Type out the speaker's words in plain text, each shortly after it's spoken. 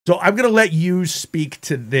So I'm going to let you speak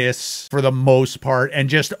to this for the most part and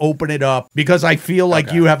just open it up because I feel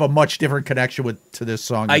like you have a much different connection to this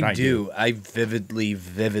song than I do. I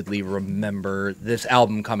vividly remember this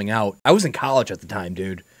album coming out. I was in college at the time,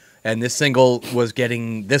 dude. And this song was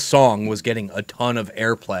getting a ton of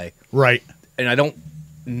airplay. Right. And I don't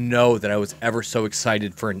know that I was ever so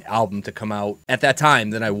excited for an album to come out at that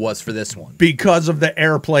time than I was for this one. Because of the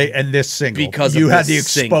airplay and this single. Because you had the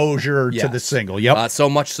exposure to the single. Yep. So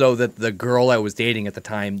much so that the girl I was dating at the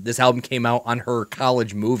time, this album came out on her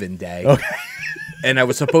college move-in day. Okay. And I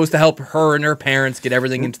was supposed to help her and her parents get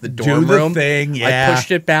everything into the dorm room. Thing, yeah. I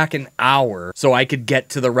pushed it back an hour so I could get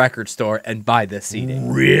to the record store and buy this CD.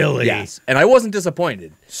 Really? Yes. And I wasn't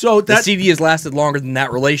disappointed. So the CD has lasted longer than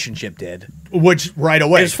that relationship did. Which, right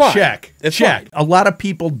away, it's fine. Check. It's check. Fine. A lot of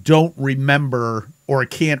people don't remember or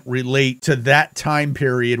can't relate to that time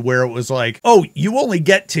period where it was like, oh, you only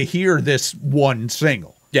get to hear this one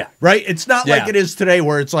single. Yeah. Right? It's not like it is today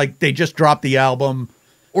where it's like they just dropped the album.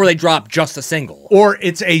 Or they drop just a single. Or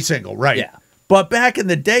it's a single, right? Yeah. But back in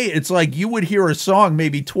the day, it's like you would hear a song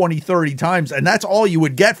maybe 20, 30 times, and that's all you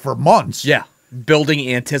would get for months. Yeah. Building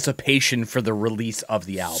anticipation for the release of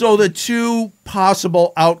the album. So the two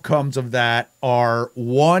possible outcomes of that are,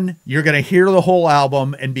 one, you're going to hear the whole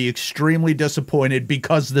album and be extremely disappointed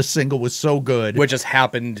because the single was so good. Which has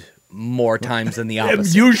happened more times than the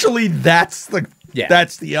opposite. Usually that's the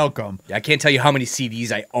outcome. Yeah, I can't tell you how many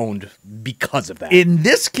CDs I owned because of that. In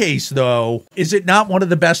this case, though, is it not one of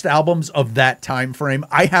the best albums of that time frame?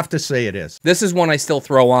 I have to say it is. This is one I still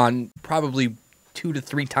throw on probably 2 to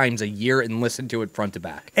 3 times a year and listen to it front to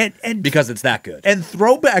back. And because it's that good. And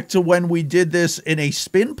throwback to when we did this in a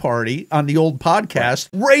spin party on the old podcast,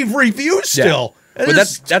 rave reviews still. Yeah. But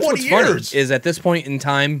that's what's funny is at this point in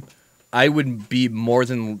time, I would be more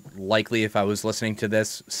than likely, if I was listening to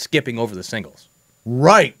this, skipping over the singles.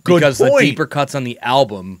 Right. Good because point. The deeper cuts on the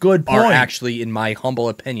album are actually, in my humble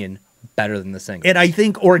opinion, better than the singles. And I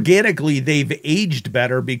think organically they've aged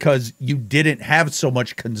better because you didn't have so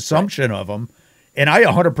much consumption of them. And I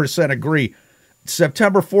 100% agree.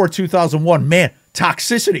 September 4, 2001, man,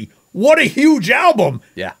 Toxicity. What a huge album.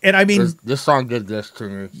 Yeah. And I mean, this song did this to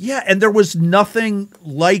me. Yeah, and there was nothing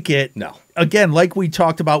like it. No. Again, like we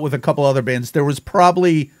talked about with a couple other bands, there was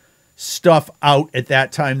probably stuff out at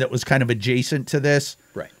that time that was kind of adjacent to this.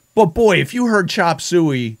 Right. But boy, if you heard Chop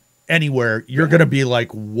Suey anywhere, you're going to be like,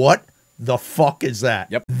 what the fuck is that?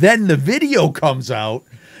 Yep. Then the video comes out.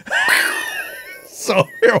 So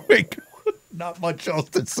here we go. Not much else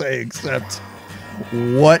to say except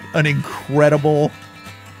what an incredible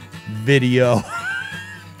video.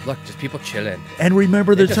 Look, just people chilling. And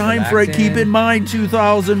remember the time frame. Keep in mind,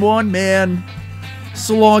 2001, man. It's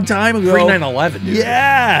a long time ago. Pre-9/11, dude.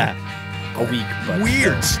 Yeah. A week, but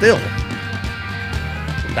weird still.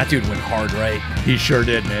 That dude went hard, right? He sure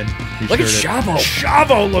did, man. Look at Chavo.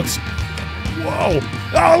 Chavo looks. Whoa.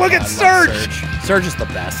 Oh, look at Serge. Serge is the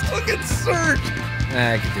best. Look at Serge.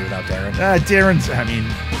 I could do without Darren. Darren's, I mean,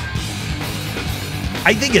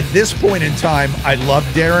 I think at this point in time, I love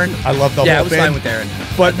Darren. I love the whole band. Yeah, I was fine with Darren.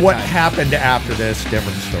 But what happened after this,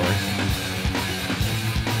 different story.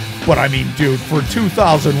 But I mean, dude, for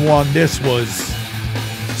 2001, this was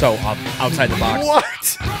so outside the box.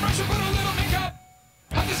 What?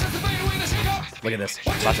 Look at this.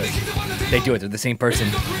 Watch this. They do it. They're the same person.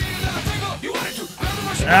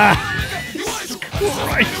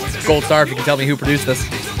 Christ. Gold star if you can tell me who produced this.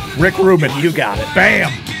 Rick Rubin. You got it.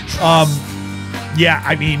 Bam. Yeah,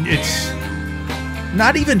 I mean, it's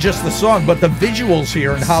not even just the song, but the visuals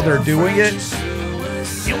here and how they're doing it.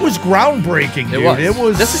 It was groundbreaking, dude. It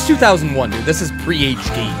was. This is 2001, dude. This is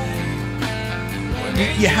pre-HD.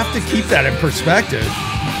 You have to keep that in perspective.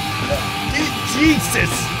 Jesus.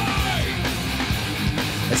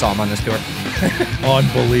 I saw him on this tour.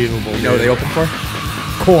 Unbelievable. You know who they opened for?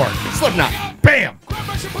 Korn. Slipknot. Bam.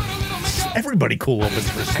 Everybody cool opens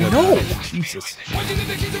for Slipknot. I know. Jesus.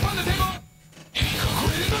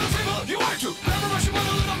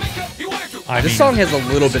 This song has a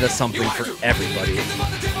little bit of something for everybody.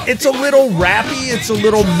 It's a little rappy. It's a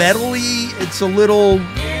little metally. It's a little,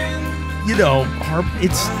 you know,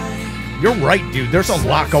 it's. You're right, dude. There's a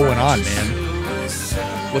lot going on, man.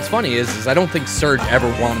 What's funny is I don't think Serge ever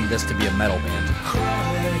wanted this to be a metal band.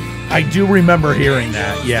 I do remember hearing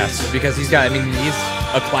that, yes. Because he's got, I mean,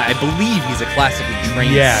 I believe he's a classically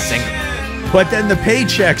trained singer. But then the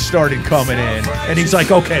paychecks started coming in, and he's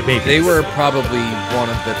like, okay, baby. They were probably one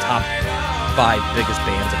of the top 5 biggest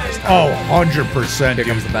bands of this time. Oh, 100%. Here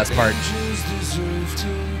comes the best part. I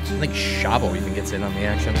think Chavo even gets in on the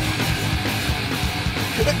action.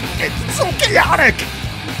 It's so chaotic.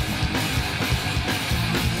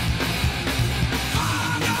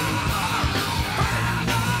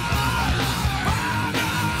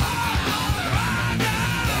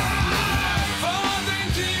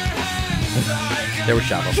 There was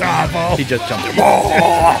Chavo. Chavo. He just jumped.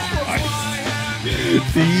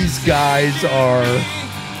 These guys are.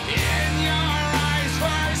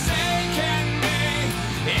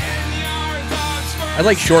 I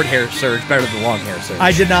like short hair Surge better than long hair Surge.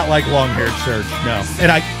 I did not like long-haired Surge, no. And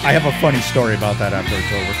I have a funny story about that after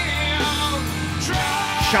it's over.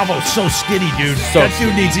 Chavo's so skinny, dude. That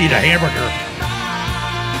dude needs to eat a hamburger.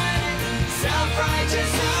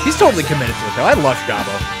 He's totally committed to it, though. I love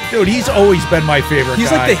Chavo. Dude, he's always been my favorite He's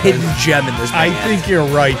guy. like the hidden gem in this band. I think you're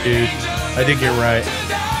right, dude. I think you're right.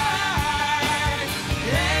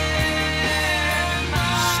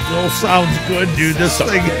 Still sounds good, dude. This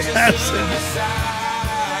thing hasn't.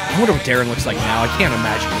 I wonder what Darren looks like now. I can't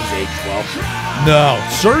imagine he's aged well. No,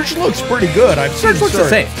 Surge looks pretty good. Surge looks the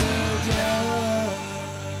same.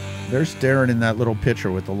 There's Darren in that little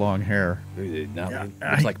picture with the long hair.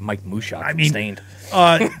 Looks like Mike Mushock from Stained.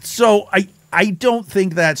 So I don't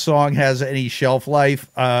think that song has any shelf life.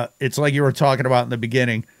 It's like you were talking about in the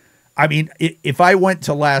beginning. I mean, if I went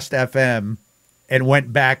to Last FM and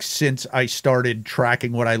went back since I started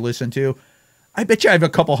tracking what I listened to, I bet you I have a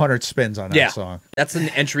couple hundred spins on that song. That's an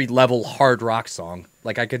entry level hard rock song.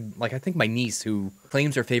 I think my niece, who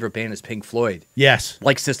claims her favorite band is Pink Floyd,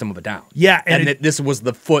 likes System of a Down. Yeah, and this was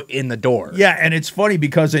the foot in the door. Yeah, and it's funny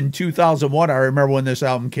because in 2001, I remember when this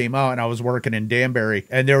album came out, and I was working in Danbury,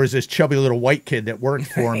 and there was this chubby little white kid that worked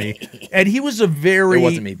for me, and he was a very it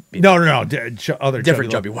wasn't me. No, other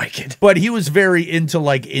different chubby white kid, but he was very into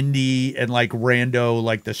like indie and like rando,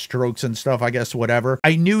 like the Strokes and stuff. I guess whatever.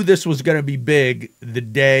 I knew this was going to be big the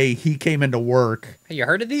day he came into work. Hey, you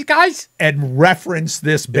heard of these guys? And referenced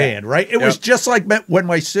this band, right? It was just like when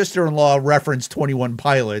my sister-in-law referenced 21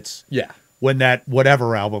 Pilots. Yeah. When that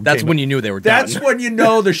whatever album That's came when out. you knew they were done. That's when you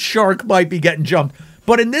know the shark might be getting jumped.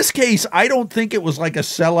 But in this case, I don't think it was like a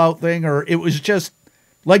sellout thing, or it was just,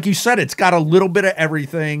 like you said, it's got a little bit of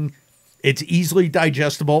everything. It's easily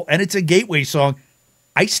digestible, and it's a gateway song.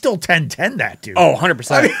 I still 10-10 that, dude. Oh,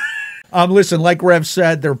 100%. I mean, listen, like Rev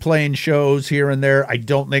said, they're playing shows here and there. I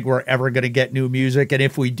don't think we're ever going to get new music. And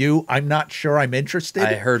if we do, I'm not sure I'm interested.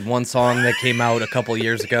 I heard one song that came out a couple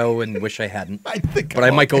years ago and wish I hadn't. But I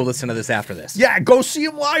might go listen to this after this. Yeah, go see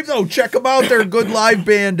them live, though. Check them out. They're a good live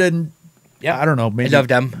band. And yeah, I don't know. Maybe I love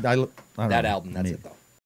them. I don't that know. album, that's it, though.